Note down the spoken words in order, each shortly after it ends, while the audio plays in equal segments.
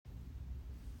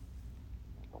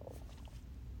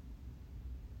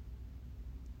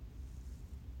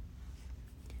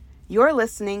You're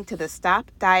listening to the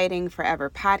Stop Dieting Forever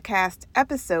podcast,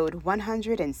 episode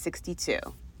 162.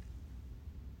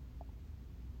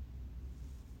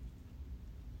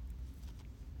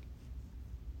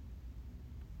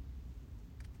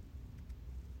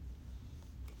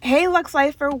 Hey Lux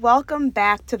Lifer, welcome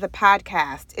back to the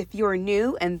podcast. If you're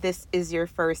new and this is your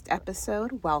first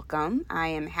episode, welcome. I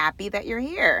am happy that you're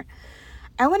here.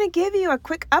 I want to give you a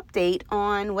quick update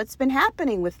on what's been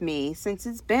happening with me since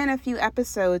it's been a few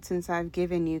episodes since I've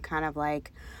given you kind of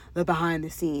like the behind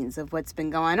the scenes of what's been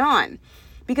going on.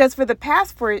 Because for the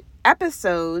past 4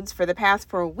 episodes, for the past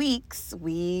 4 weeks,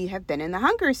 we have been in the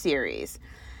Hunger series.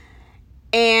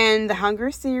 And the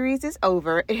Hunger series is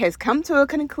over. It has come to a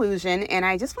conclusion, and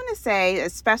I just want to say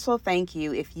a special thank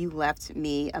you if you left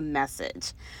me a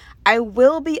message. I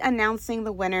will be announcing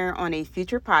the winner on a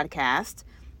future podcast.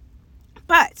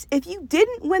 But if you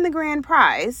didn't win the grand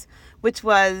prize, which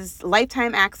was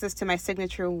lifetime access to my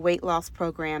signature weight loss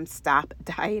program, Stop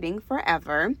Dieting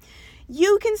Forever,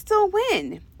 you can still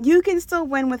win. You can still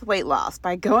win with weight loss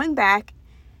by going back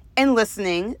and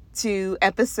listening to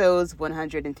episodes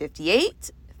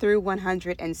 158 through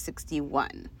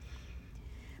 161.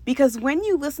 Because when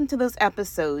you listen to those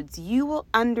episodes, you will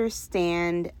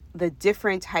understand the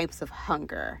different types of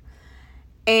hunger.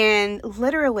 And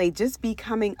literally just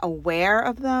becoming aware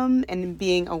of them and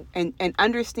and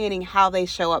understanding how they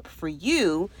show up for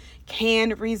you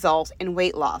can result in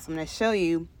weight loss. I'm going to show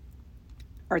you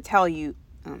or tell you,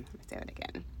 let me say that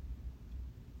again.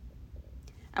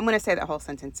 I'm going to say that whole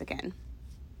sentence again.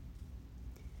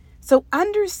 So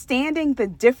understanding the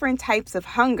different types of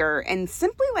hunger and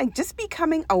simply like just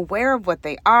becoming aware of what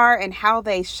they are and how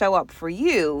they show up for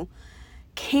you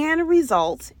can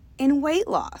result in weight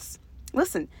loss.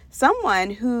 Listen, someone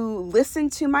who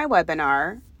listened to my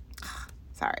webinar,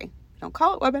 don't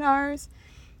call it webinars.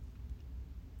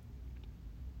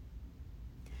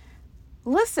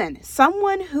 Listen,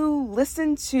 someone who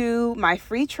listened to my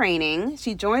free training,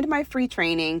 she joined my free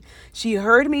training. She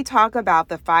heard me talk about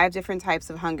the 5 different types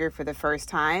of hunger for the first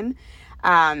time.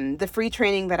 The free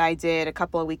training that I did a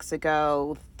couple of weeks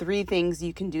ago, 3 things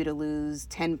you can do to lose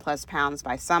 10 plus pounds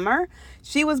by summer.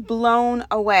 She was blown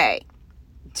away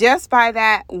just by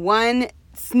that one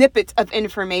snippet of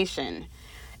information.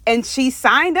 And she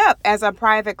signed up as a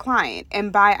private client.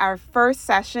 And by our first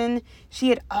session, she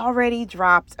had already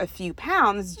dropped a few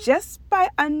pounds just by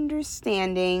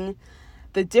understanding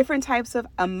the different types of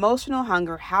emotional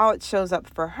hunger, how it shows up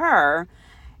for her.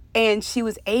 And she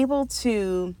was able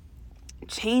to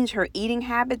change her eating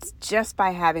habits just by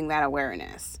having that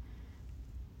awareness.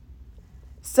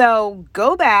 So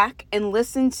go back and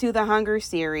listen to the Hunger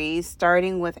series,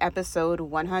 starting with episode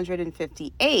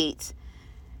 158.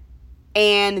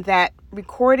 And that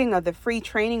recording of the free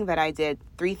training that I did,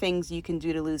 3 things you can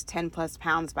do to lose 10 plus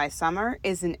pounds by summer,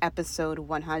 is in episode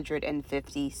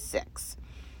 156.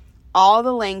 All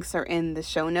the links are in the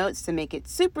show notes to make it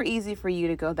super easy for you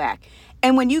to go back.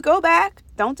 And when you go back,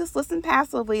 don't just listen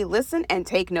passively, listen and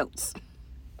take notes.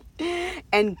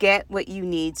 And get what you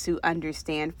need to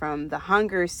understand from the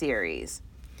Hunger series.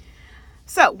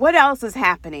 So what else is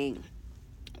happening?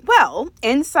 Well,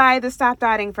 inside the Stop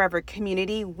Dieting Forever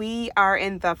community, we are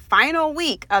in the final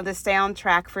week of the Stay on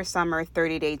Track for Summer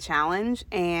 30-Day Challenge.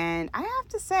 And I have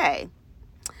to say,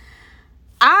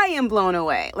 I am blown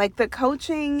away. Like the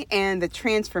coaching and the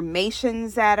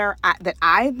transformations that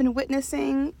I've been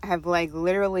witnessing have like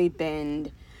literally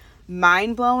been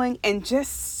mind-blowing and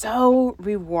just so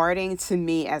rewarding to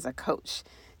me as a coach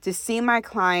to see my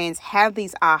clients have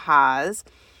these ahas,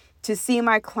 to see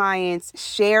my clients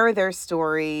share their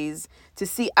stories, to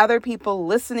see other people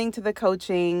listening to the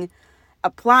coaching,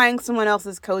 applying someone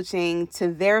else's coaching to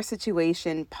their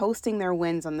situation, posting their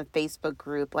wins on the Facebook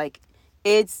group. Like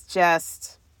it's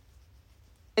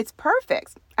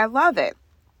perfect. I love it.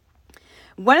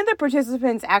 One of the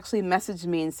participants actually messaged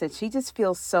me and said she just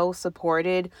feels so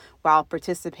supported while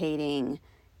participating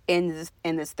in this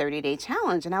 30-day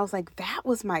challenge. And I was like, that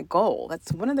was my goal.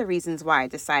 That's one of the reasons why I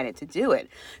decided to do it.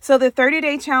 So the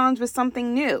 30-day challenge was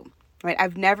something new, right?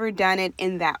 I've never done it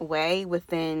in that way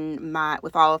with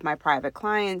all of my private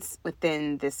clients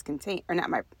within this say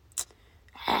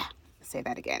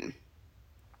that again.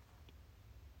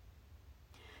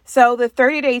 So the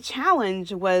 30-day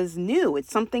challenge was new.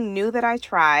 It's something new that I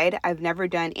tried. I've never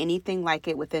done anything like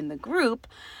it within the group.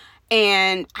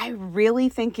 And I really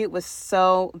think it was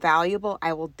so valuable.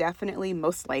 I will definitely,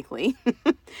 most likely,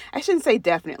 I shouldn't say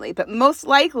definitely, but most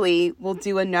likely will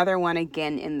do another one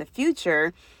again in the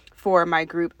future for my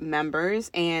group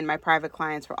members, and my private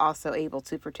clients were also able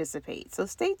to participate. So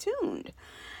stay tuned.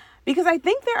 Because I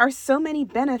think there are so many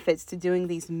benefits to doing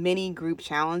these mini group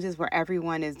challenges where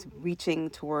everyone is reaching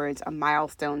towards a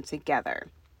milestone together.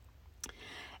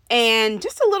 And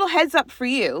just a little heads up for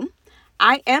you,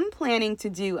 I am planning to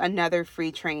do another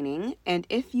free training. And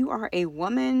if you are a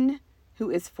woman who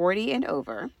is 40 and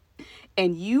over,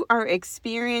 and you are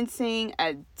experiencing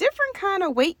a different kind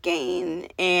of weight gain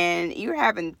and you're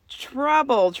having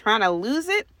trouble trying to lose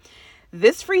it,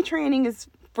 this free training is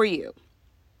for you.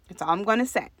 That's all I'm going to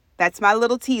say. That's my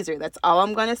little teaser. That's all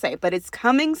I'm going to say. But it's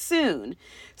coming soon.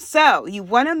 So you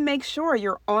want to make sure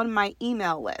you're on my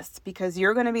email list because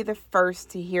you're going to be the first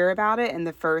to hear about it and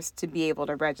the first to be able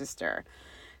to register.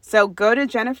 So go to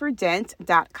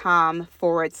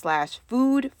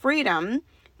jenniferdent.com/food freedom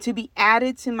to be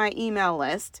added to my email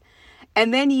list.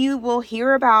 And then you will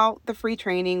hear about the free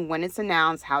training when it's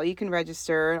announced, how you can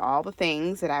register, all the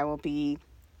things that I will be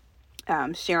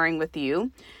sharing with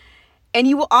you. And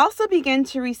you will also begin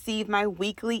to receive my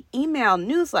weekly email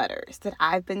newsletters that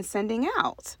I've been sending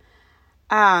out.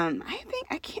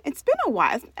 It's been a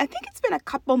while. I think it's been a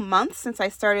couple months since I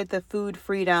started the Food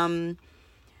Freedom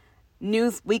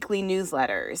weekly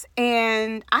newsletters.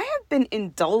 And I have been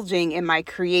indulging in my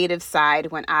creative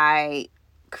side when I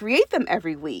create them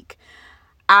every week.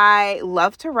 I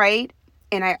love to write.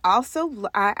 And I also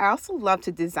love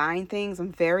to design things.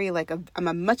 I'm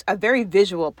a very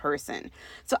visual person.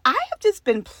 So I have just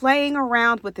been playing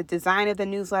around with the design of the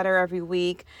newsletter every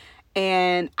week.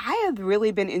 And I have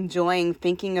really been enjoying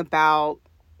thinking about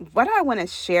what I want to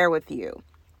share with you.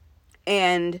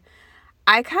 And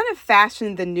I kind of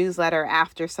fashioned the newsletter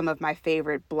after some of my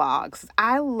favorite blogs.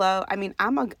 I love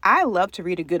to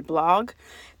read a good blog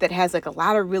that has like a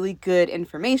lot of really good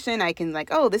information. I can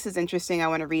oh, this is interesting. I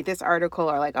want to read this article,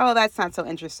 or oh, that's not so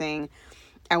interesting.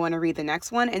 I want to read the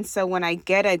next one. And so when I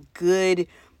get a good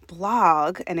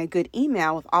blog and a good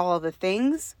email with all of the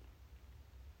things,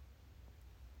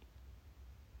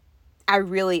 I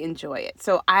really enjoy it.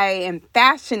 So I am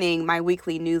fashioning my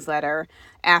weekly newsletter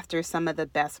after some of the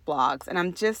best blogs. And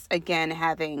I'm just, again,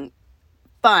 having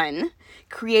fun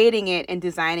creating it and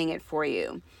designing it for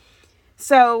you.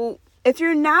 So if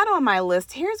you're not on my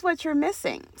list, here's what you're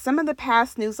missing. Some of the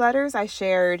past newsletters I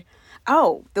shared.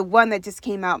 Oh, the one that just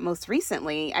came out most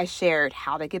recently, I shared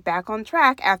how to get back on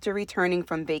track after returning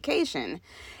from vacation.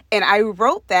 And I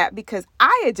wrote that because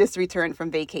I had just returned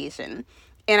from vacation.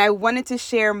 And I wanted to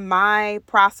share my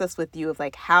process with you of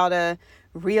how to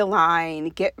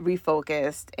realign, get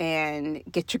refocused, and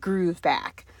get your groove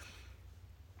back.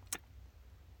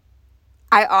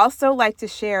 I also like to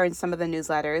share in some of the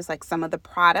newsletters, some of the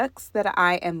products that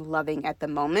I am loving at the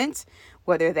moment,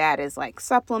 whether that is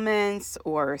supplements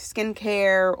or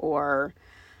skincare or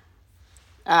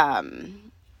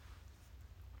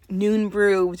Noon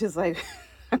Brew, which is I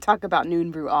talk about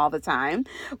Noon Brew all the time,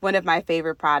 one of my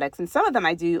favorite products. And some of them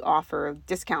I do offer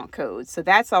discount codes. So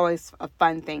that's always a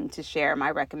fun thing to share my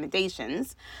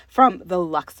recommendations from the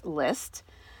Lux list.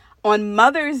 On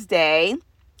Mother's Day,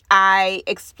 I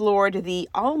explored the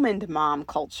almond mom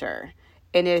culture.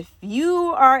 And if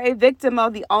you are a victim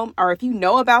of or if you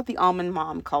know about the almond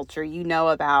mom culture, you know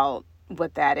about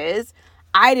what that is.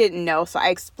 I didn't know, so I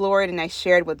explored and I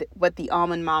shared what the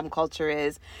almond mom culture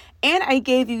is. And I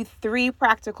gave you 3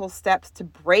 practical steps to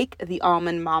break the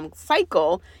almond mom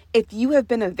cycle if you have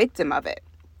been a victim of it.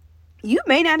 You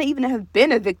may not even have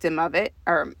been a victim of it,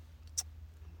 or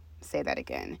say that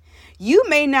again. You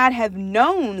may not have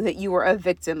known that you were a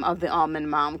victim of the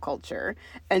almond mom culture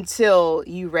until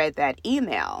you read that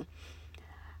email.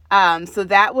 So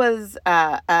that was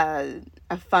a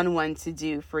fun one to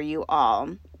do for you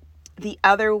all. The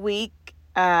other week,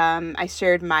 I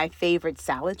shared my favorite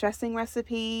salad dressing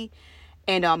recipe.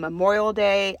 And on Memorial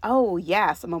Day,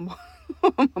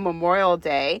 Memorial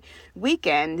Day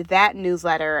weekend, that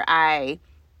newsletter, I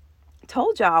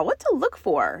told y'all what to look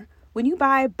for when you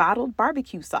buy bottled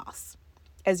barbecue sauce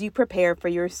as you prepare for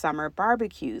your summer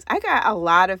barbecues. I got a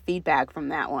lot of feedback from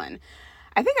that one.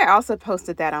 I think I also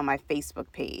posted that on my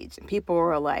Facebook page. And people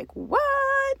were like,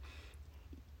 what?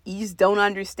 You just don't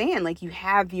understand. You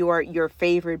have your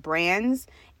favorite brands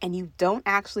and you don't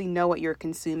actually know what you're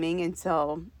consuming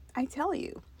until I tell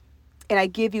you. And I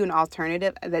give you an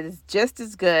alternative that is just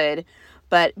as good,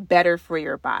 but better for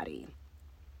your body.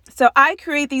 So I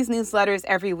create these newsletters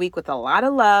every week with a lot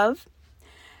of love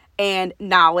and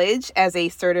knowledge as a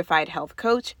certified health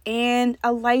coach and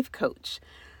a life coach.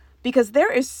 Because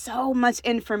there is so much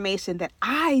information that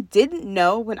I didn't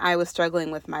know when I was struggling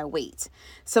with my weight.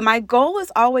 So my goal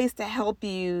is always to help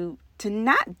you to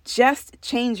not just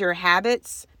change your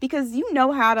habits, because you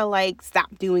know how to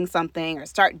stop doing something or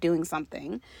start doing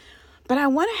something. But I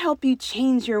want to help you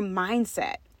change your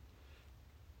mindset.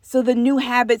 so the new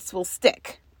habits will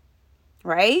stick,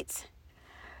 right?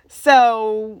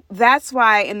 So that's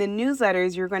why in the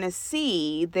newsletters, you're going to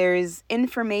see there's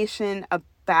information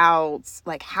about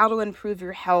like how to improve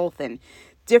your health and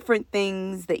different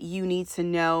things that you need to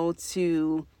know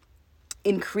to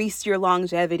increase your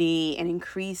longevity and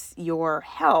increase your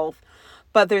health.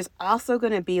 But there's also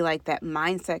going to be like that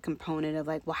mindset component of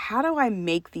like, well, how do I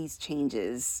make these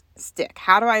changes stick?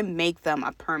 How do I make them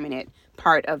a permanent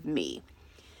part of me?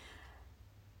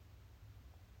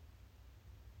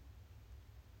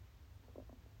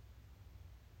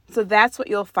 So that's what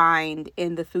you'll find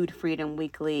in the Food Freedom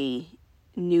Weekly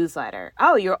newsletter.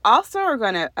 Oh, you're also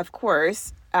going to, of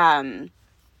course,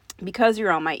 because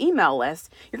you're on my email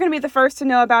list, you're going to be the first to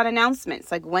know about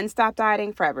announcements like when Stop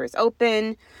Dieting Forever is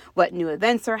open, what new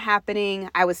events are happening.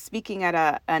 I was speaking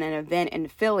at an event in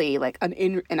Philly, like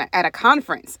at a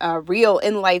conference, a real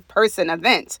in-life person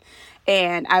event.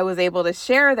 And I was able to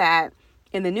share that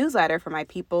in the newsletter for my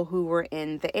people who were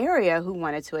in the area who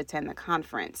wanted to attend the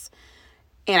conference.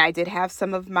 And I did have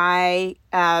some of my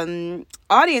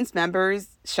audience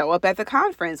members show up at the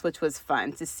conference, which was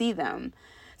fun to see them.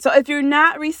 So if you're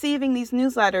not receiving these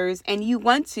newsletters and you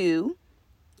want to,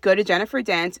 go to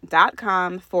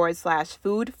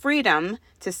jenniferdent.com/food freedom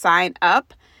to sign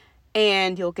up,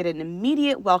 and you'll get an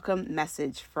immediate welcome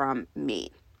message from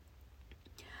me.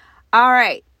 All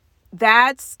right.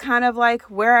 That's kind of like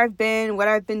where I've been, what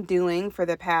I've been doing for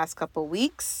the past couple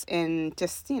weeks, and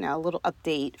just, a little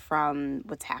update from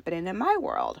what's happening in my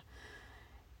world.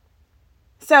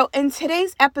 So in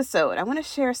today's episode, I want to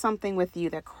share something with you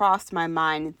that crossed my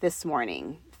mind this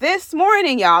morning. This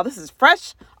morning, y'all, this is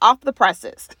fresh off the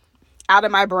presses, out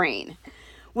of my brain.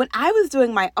 When I was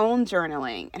doing my own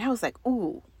journaling, and I was like,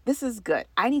 ooh, this is good.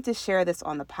 I need to share this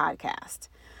on the podcast.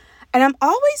 And I'm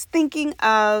always thinking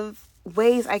of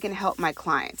ways I can help my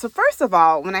clients. So first of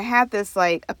all, when I had this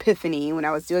like epiphany when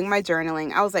I was doing my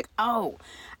journaling, I was like, oh,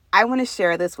 I want to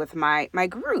share this with my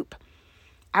group.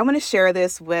 I want to share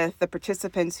this with the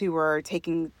participants who are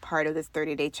taking part of this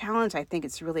 30-day challenge. I think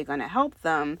it's really going to help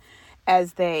them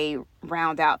as they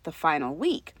round out the final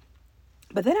week.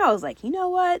 But then I was like, you know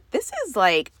what? This is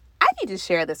like, I need to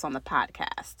share this on the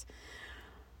podcast.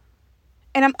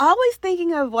 And I'm always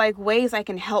thinking of like ways I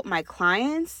can help my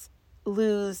clients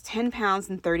lose 10 pounds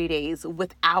in 30 days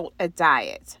without a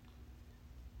diet.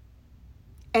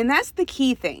 And that's the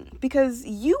key thing, because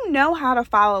you know how to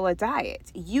follow a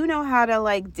diet. You know how to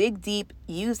like dig deep,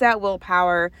 use that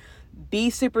willpower, be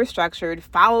super structured,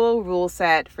 follow a rule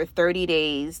set for 30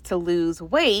 days to lose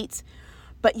weight,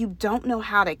 but you don't know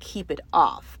how to keep it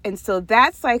off. And so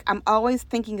that's like, I'm always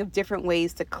thinking of different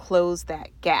ways to close that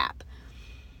gap.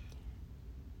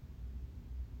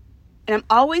 And I'm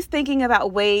always thinking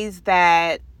about ways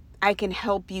that I can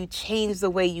help you change the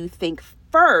way you think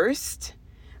first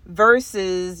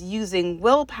versus using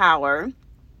willpower,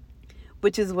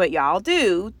 which is what y'all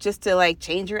do, just to like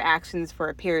change your actions for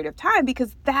a period of time,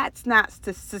 because that's not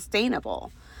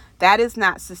sustainable. That is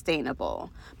not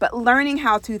sustainable. But learning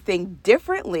how to think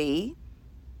differently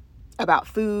about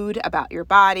food, about your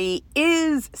body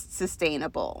is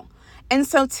sustainable. And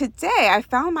so today I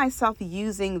found myself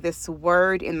using this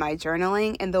word in my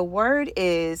journaling, and the word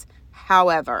is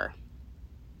however.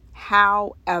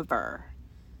 However.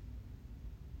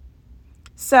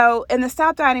 So in the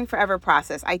Stop Dieting Forever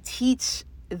process, I teach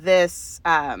this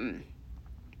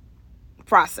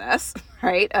process,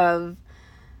 right, of,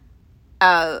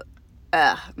 I'm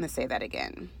going to say that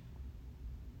again.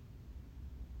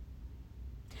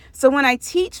 So when I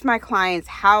teach my clients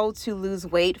how to lose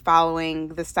weight following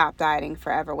the Stop Dieting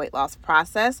Forever weight loss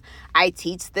process, I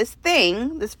teach this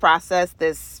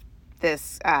process,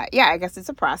 I guess it's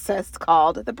a process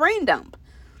called the brain dump.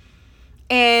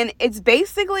 And it's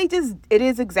basically it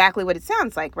is exactly what it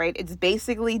sounds like, right? It's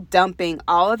basically dumping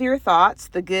all of your thoughts,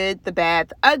 the good, the bad,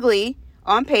 the ugly,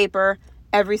 on paper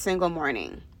every single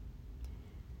morning.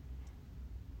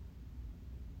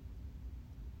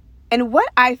 And what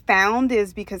I found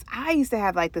is, because I used to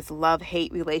have like this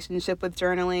love-hate relationship with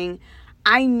journaling,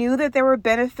 I knew that there were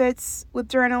benefits with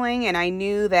journaling, and I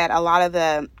knew that a lot of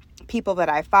the people that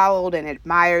I followed and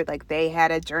admired, like they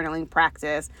had a journaling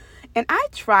practice. And I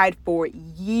tried for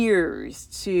years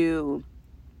to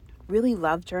really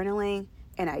love journaling,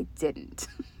 and I didn't.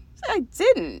 I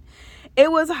didn't.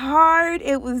 It was hard.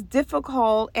 It was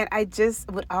difficult, and I just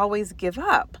would always give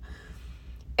up.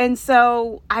 And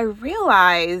so I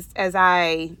realized as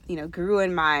I, grew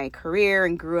in my career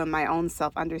and grew in my own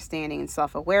self-understanding and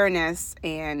self-awareness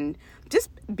and just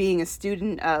being a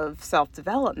student of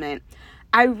self-development,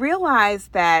 I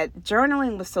realized that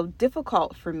journaling was so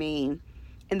difficult for me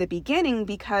in the beginning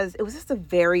because it was just a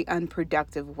very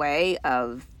unproductive way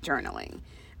of journaling,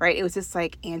 right? It was just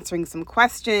like answering some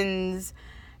questions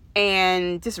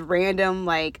and just random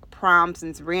like prompts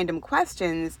and random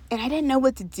questions. And I didn't know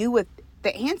what to do with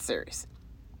the answers,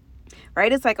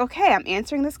 right? It's like, okay, I'm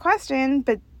answering this question,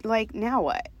 but like, now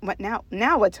what?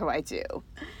 Now what do I do?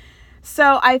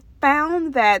 So I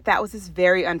found that was just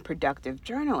very unproductive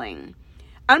journaling.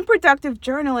 Unproductive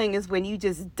journaling is when you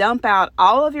just dump out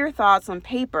all of your thoughts on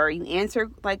paper, you answer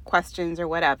like questions or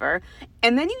whatever,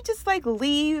 and then you just like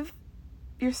leave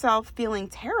yourself feeling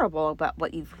terrible about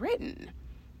what you've written.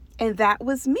 And that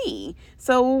was me.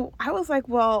 So I was like,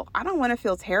 well, I don't want to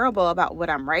feel terrible about what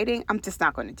I'm writing. I'm just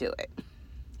not going to do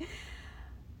it.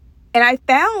 And I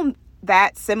found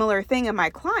that similar thing in my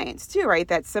clients too, right?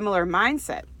 That similar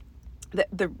mindset.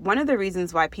 One of the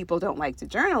reasons why people don't like to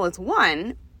journal is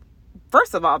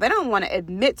first of all, they don't want to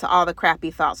admit to all the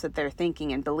crappy thoughts that they're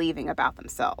thinking and believing about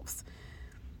themselves.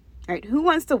 Right? Who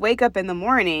wants to wake up in the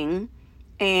morning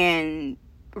and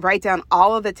write down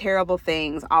all of the terrible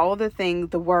things, all of the things,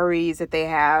 the worries that they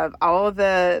have, all of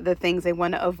the things they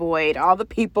want to avoid, all the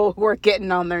people who are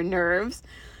getting on their nerves,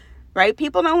 right?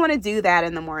 People don't want to do that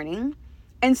in the morning.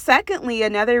 And secondly,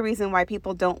 another reason why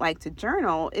people don't like to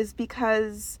journal is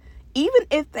because even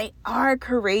if they are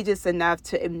courageous enough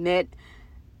to admit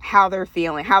how they're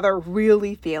feeling, how they're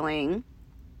really feeling,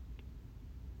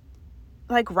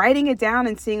 like writing it down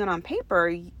and seeing it on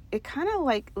paper, it kind of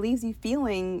like leaves you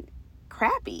feeling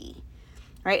crappy,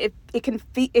 right? It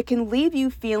can leave you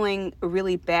feeling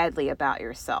really badly about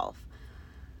yourself.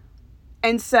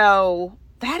 And so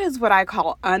that is what I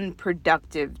call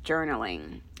unproductive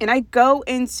journaling. And I go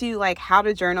into like how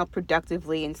to journal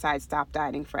productively inside Stop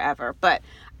Dieting Forever. But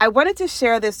I wanted to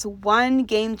share this one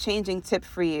game-changing tip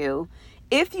for you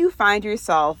if you find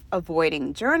yourself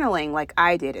avoiding journaling like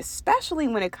I did, especially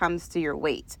when it comes to your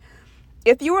weight.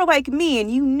 If you were like me and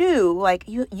you knew, like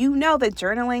you know that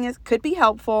journaling could be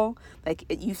helpful, like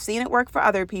you've seen it work for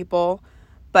other people,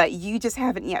 but you just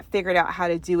haven't yet figured out how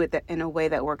to do it in a way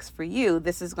that works for you,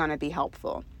 this is going to be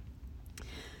helpful.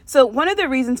 So one of the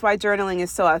reasons why journaling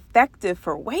is so effective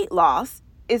for weight loss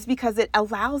is because it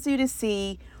allows you to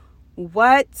see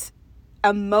what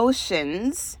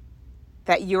emotions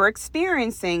that you're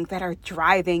experiencing that are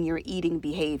driving your eating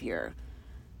behavior.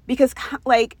 Because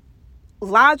like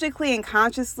logically and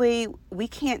consciously, we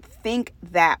can't think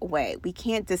that way. We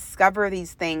can't discover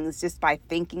these things just by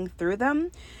thinking through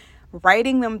them.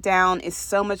 Writing them down is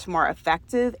so much more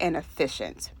effective and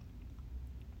efficient.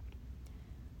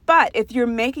 But if you're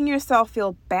making yourself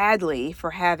feel badly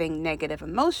for having negative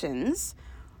emotions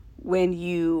when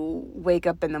you wake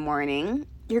up in the morning,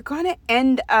 you're going to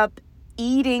end up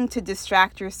eating to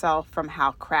distract yourself from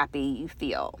how crappy you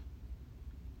feel.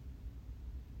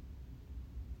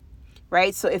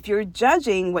 Right? So if you're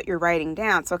judging what you're writing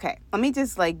down, so okay, let me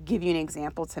just like give you an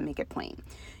example to make it plain.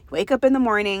 You wake up in the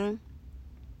morning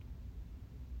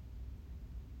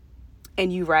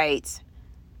and you write,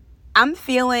 I'm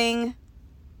feeling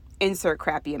insert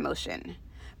crappy emotion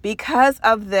because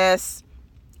of this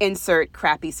insert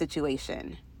crappy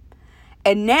situation.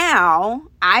 And now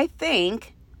I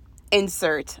think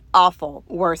insert awful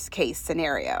worst case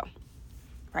scenario,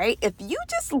 right? If you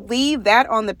just leave that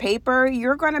on the paper,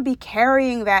 you're going to be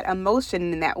carrying that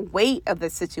emotion and that weight of the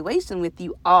situation with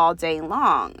you all day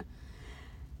long.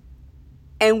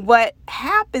 And what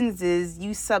happens is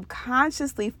you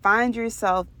subconsciously find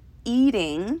yourself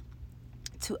eating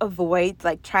to avoid,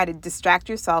 like, try to distract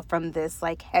yourself from this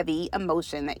like heavy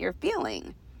emotion that you're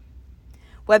feeling.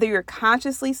 Whether you're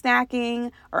consciously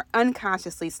snacking or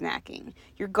unconsciously snacking,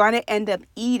 you're going to end up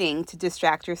eating to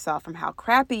distract yourself from how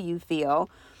crappy you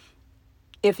feel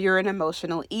if you're an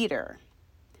emotional eater.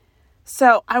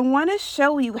 So I want to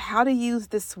show you how to use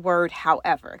this word,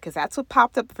 however, because that's what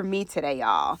popped up for me today,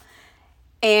 y'all.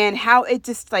 And how it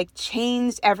just like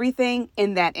changed everything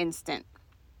in that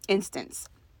instance.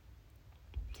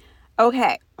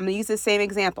 Okay, I'm going to use the same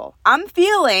example. I'm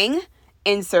feeling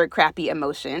insert crappy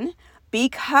emotion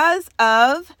because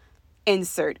of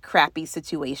insert crappy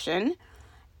situation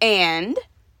and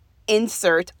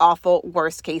insert awful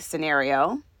worst case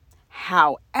scenario.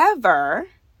 However,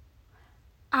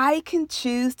 I can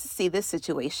choose to see the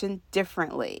situation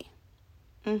differently.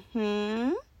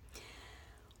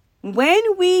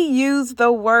 When we use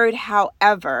the word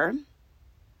however,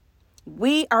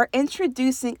 we are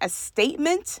introducing a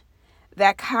statement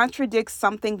that contradicts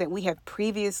something that we have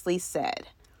previously said.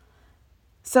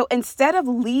 So instead of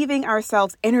leaving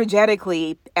ourselves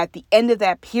energetically at the end of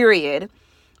that period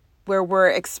where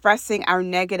we're expressing our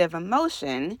negative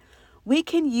emotion, we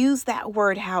can use that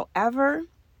word however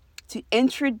to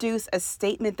introduce a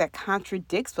statement that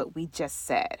contradicts what we just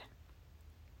said.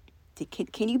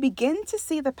 Can you begin to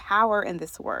see the power in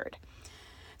this word?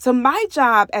 So my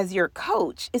job as your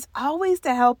coach is always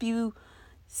to help you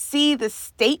see the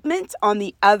statement on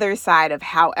the other side of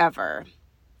however.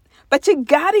 But you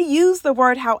got to use the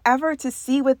word however to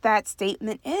see what that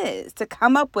statement is, to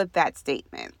come up with that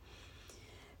statement.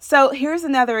 So here's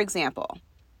another example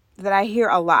that I hear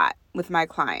a lot with my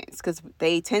clients because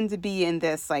they tend to be in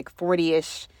this like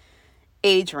 40-ish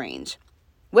age range.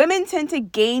 Women tend to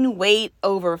gain weight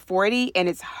over 40, and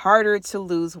it's harder to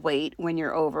lose weight when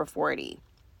you're over 40.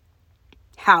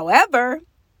 However,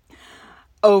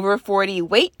 over 40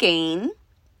 weight gain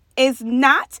is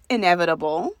not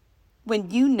inevitable when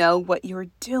you know what you're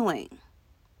doing.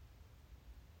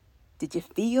 Did you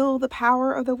feel the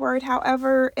power of the word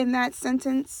however in that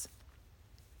sentence?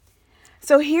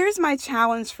 So here's my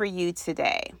challenge for you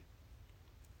today.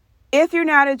 If you're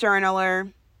not a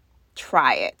journaler,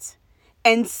 try it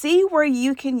and see where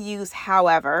you can use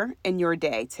however in your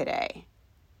day today.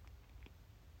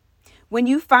 When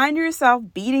you find yourself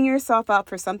beating yourself up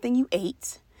for something you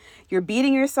ate, you're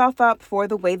beating yourself up for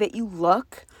the way that you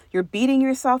look, you're beating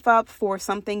yourself up for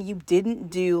something you didn't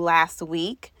do last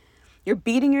week, you're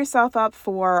beating yourself up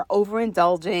for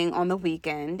overindulging on the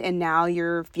weekend, and now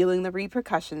you're feeling the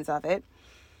repercussions of it,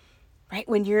 right?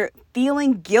 When you're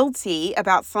feeling guilty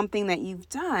about something that you've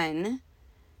done,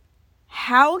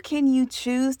 how can you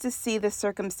choose to see the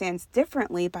circumstance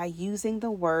differently by using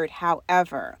the word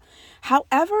however?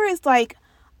 However is like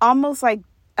almost like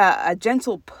a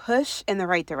gentle push in the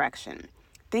right direction.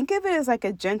 Think of it as like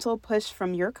a gentle push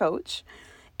from your coach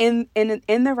in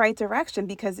the right direction,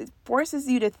 because it forces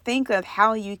you to think of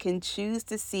how you can choose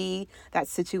to see that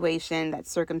situation, that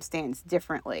circumstance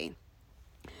differently.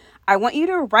 I want you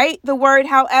to write the word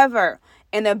however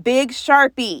in a big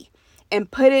Sharpie and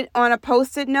put it on a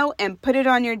Post-it note and put it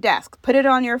on your desk, put it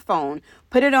on your phone,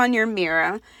 put it on your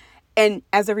mirror, and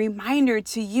as a reminder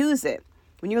to use it.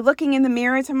 When you're looking in the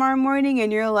mirror tomorrow morning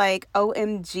and you're like,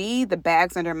 OMG, the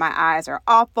bags under my eyes are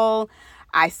awful.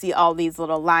 I see all these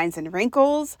little lines and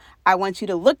wrinkles. I want you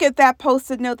to look at that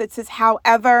Post-it note that says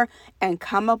however and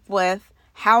come up with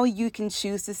how you can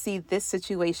choose to see this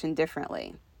situation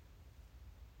differently.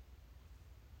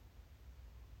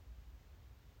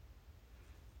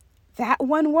 That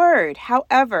one word,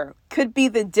 however, could be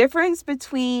the difference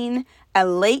between a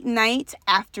late night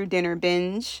after dinner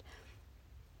binge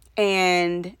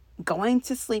and going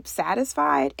to sleep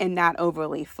satisfied and not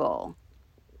overly full.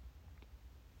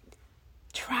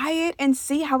 Try it and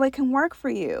see how it can work for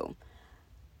you.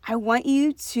 I want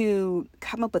you to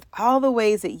come up with all the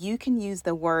ways that you can use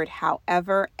the word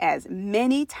however as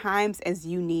many times as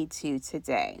you need to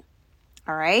today.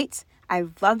 All right? I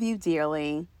love you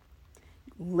dearly.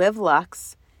 Live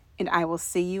Lux, and I will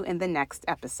see you in the next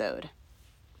episode.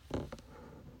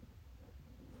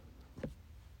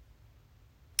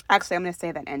 Actually, I'm going to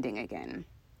say that ending again.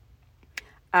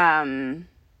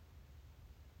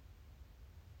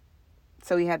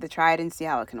 So we had to try it and see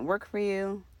how it can work for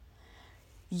you.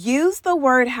 Use the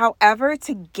word however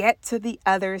to get to the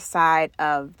other side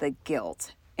of the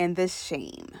guilt and the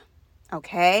shame.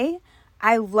 Okay?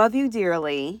 I love you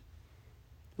dearly.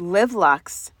 Live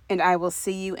Lux, and I will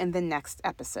see you in the next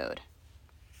episode.